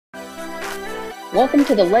Welcome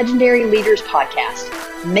to the Legendary Leaders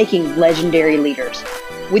Podcast, Making Legendary Leaders,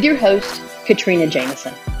 with your host, Katrina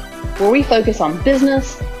Jameson, where we focus on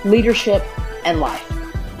business, leadership, and life.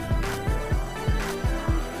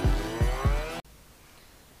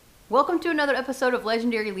 Welcome to another episode of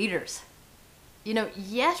Legendary Leaders. You know,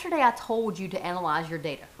 yesterday I told you to analyze your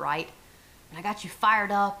data, right? And I got you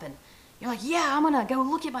fired up and you're like, yeah, I'm going to go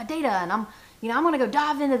look at my data and I'm going to go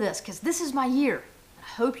dive into this because this is my year.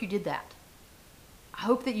 I hope you did that. I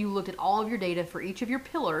hope that you looked at all of your data for each of your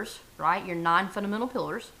pillars, right? Your 9 fundamental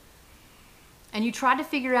pillars. And you tried to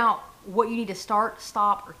figure out what you need to start,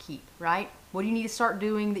 stop, or keep, right? What do you need to start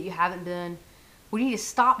doing that you haven't done? What do you need to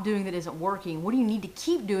stop doing that isn't working? What do you need to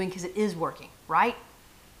keep doing because it is working, right?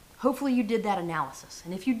 Hopefully you did that analysis.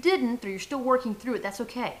 And if you didn't, or you're still working through it, that's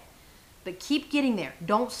okay. But keep getting there.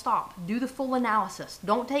 Don't stop. Do the full analysis.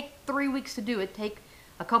 Don't take 3 weeks to do it. Take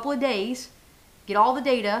a couple of days, get all the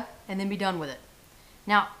data, and then be done with it.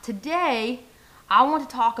 Now, today, I want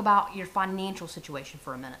to talk about your financial situation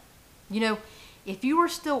for a minute. You know, if you are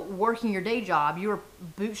still working your day job, you are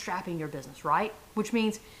bootstrapping your business, right? Which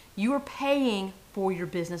means you are paying for your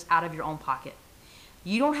business out of your own pocket.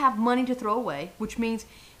 You don't have money to throw away, which means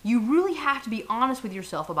you really have to be honest with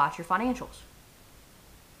yourself about your financials,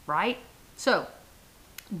 right? So,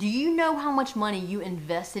 do you know how much money you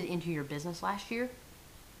invested into your business last year?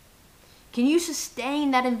 Can you sustain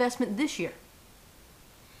that investment this year?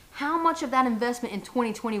 How much of that investment in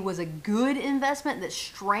 2020 was a good investment that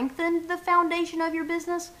strengthened the foundation of your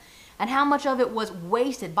business? And how much of it was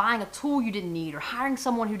wasted buying a tool you didn't need or hiring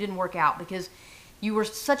someone who didn't work out because you were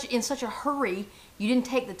in such a hurry you didn't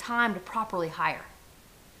take the time to properly hire?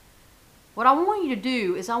 What I want you to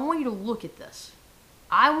do is I want you to look at this.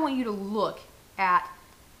 I want you to look at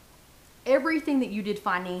everything that you did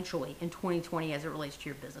financially in 2020 as it relates to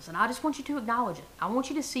your business. And I just want you to acknowledge it. I want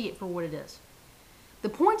you to see it for what it is. The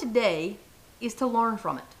point today is to learn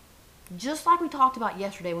from it. Just like we talked about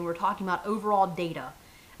yesterday when we were talking about overall data,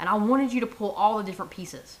 and I wanted you to pull all the different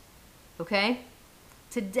pieces, okay?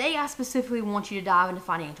 Today I specifically want you to dive into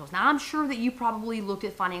financials. Now I'm sure that you probably looked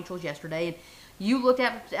at financials yesterday, and you looked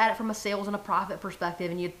at it from a sales and a profit perspective,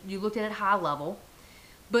 and you looked at it high level,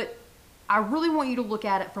 but I really want you to look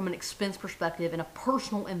at it from an expense perspective and a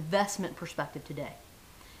personal investment perspective today.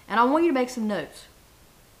 And I want you to make some notes.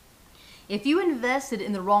 If you invested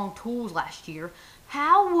in the wrong tools last year,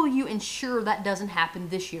 how will you ensure that doesn't happen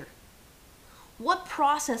this year? What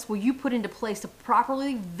process will you put into place to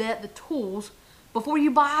properly vet the tools before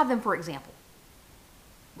you buy them, for example?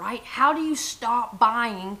 Right? How do you stop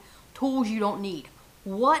buying tools you don't need?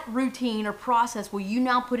 What routine or process will you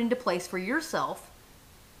now put into place for yourself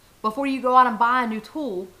before you go out and buy a new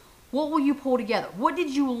tool? What will you pull together? What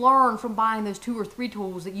did you learn from buying those 2 or 3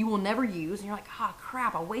 tools that you will never use? And you're like, oh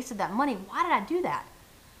crap, I wasted that money. Why did I do that?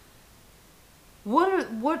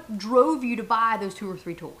 What drove you to buy those 2 or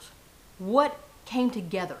 3 tools? What came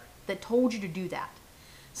together that told you to do that?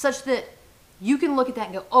 Such that you can look at that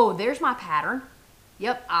and go, oh, there's my pattern.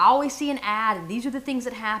 Yep, I always see an ad and these are the things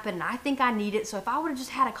that happen and I think I need it. So if I would have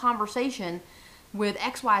just had a conversation with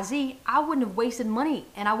XYZ, I wouldn't have wasted money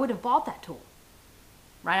and I wouldn't have bought that tool.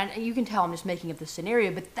 Right? And you can tell I'm just making up this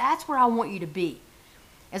scenario, but that's where I want you to be.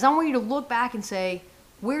 As I want you to look back and say,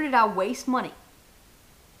 where did I waste money?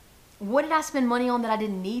 What did I spend money on that I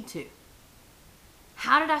didn't need to?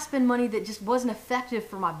 How did I spend money that just wasn't effective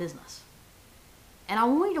for my business? And I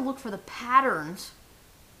want you to look for the patterns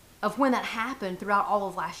of when that happened throughout all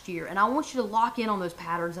of last year. And I want you to lock in on those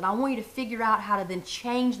patterns, and I want you to figure out how to then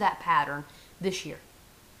change that pattern this year.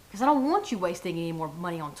 Because I don't want you wasting any more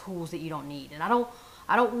money on tools that you don't need. And I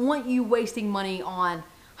don't want you wasting money on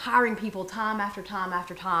hiring people time after time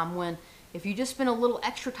after time when if you just spend a little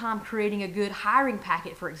extra time creating a good hiring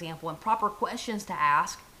packet, for example, and proper questions to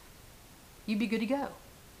ask, you'd be good to go.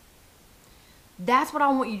 That's what I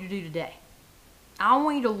want you to do today. I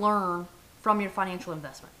want you to learn from your financial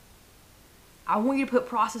investment. I want you to put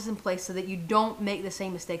process in place so that you don't make the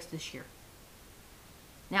same mistakes this year.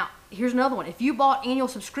 Now, here's another one. If you bought annual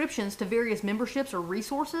subscriptions to various memberships or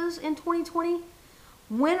resources in 2020,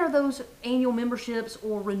 when are those annual memberships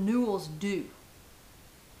or renewals due?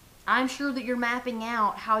 I'm sure that you're mapping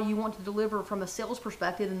out how you want to deliver from a sales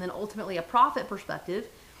perspective and then ultimately a profit perspective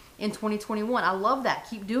in 2021. I love that.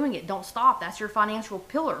 Keep doing it. Don't stop. That's your financial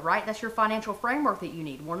pillar, right? That's your financial framework that you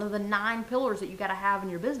need. One of the 9 pillars that you got to have in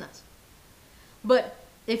your business. But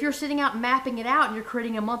if you're sitting out mapping it out and you're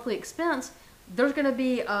creating a monthly expense, there's going to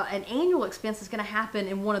be an annual expense that's going to happen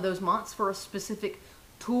in one of those months for a specific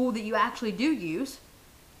tool that you actually do use.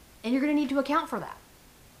 And you're going to need to account for that.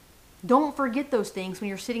 Don't forget those things when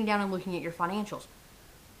you're sitting down and looking at your financials.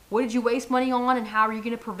 What did you waste money on, and how are you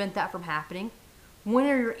going to prevent that from happening? When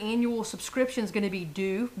are your annual subscriptions going to be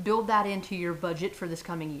due? Build that into your budget for this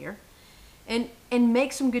coming year. And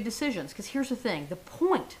make some good decisions. Because here's the thing. The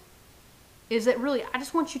point is that really, I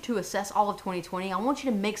just want you to assess all of 2020. I want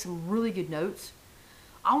you to make some really good notes.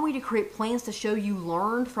 I want you to create plans to show you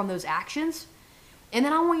learned from those actions. And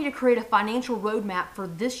then I want you to create a financial roadmap for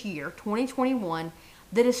this year, 2021,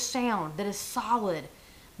 that is sound, that is solid,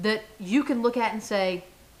 that you can look at and say,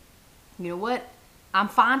 you know what? I'm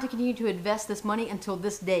fine to continue to invest this money until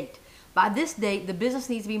this date. By this date, the business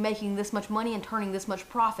needs to be making this much money and turning this much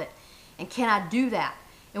profit. And can I do that?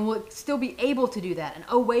 And will it still be able to do that? And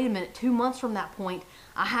oh, wait a minute, 2 months from that point,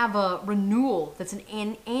 I have a renewal that's an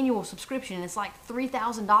annual subscription, and it's like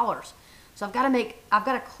 $3,000. So I've got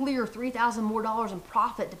to clear $3,000 more in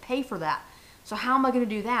profit to pay for that. So how am I going to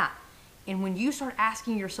do that? And when you start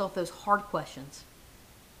asking yourself those hard questions,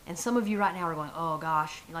 and some of you right now are going, oh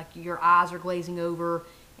gosh, like your eyes are glazing over,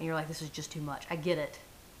 and you're like, this is just too much. I get it.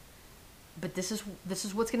 But this is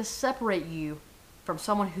what's going to separate you from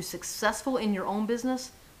someone who's successful in your own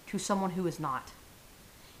business to someone who is not.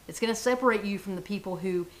 It's going to separate you from the people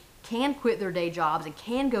who can quit their day jobs and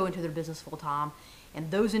can go into their business full time, and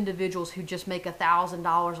those individuals who just make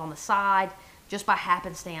 $1,000 on the side just by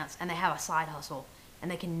happenstance, and they have a side hustle, and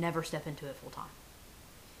they can never step into it full time.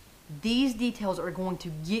 These details are going to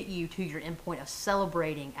get you to your endpoint of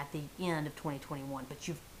celebrating at the end of 2021, but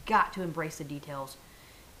you've got to embrace the details.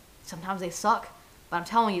 Sometimes they suck, but I'm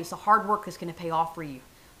telling you, it's the hard work that's going to pay off for you.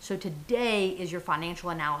 So today is your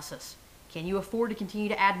financial analysis. Can you afford to continue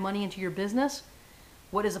to add money into your business?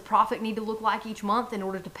 What does a profit need to look like each month in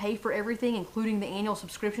order to pay for everything, including the annual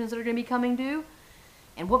subscriptions that are going to be coming due?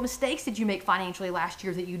 And what mistakes did you make financially last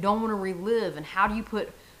year that you don't want to relive? And how do you put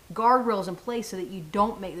guardrails in place so that you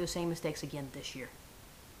don't make those same mistakes again this year?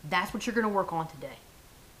 That's what you're going to work on today.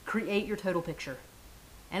 Create your total picture.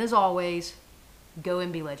 And as always, go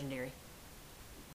and be legendary.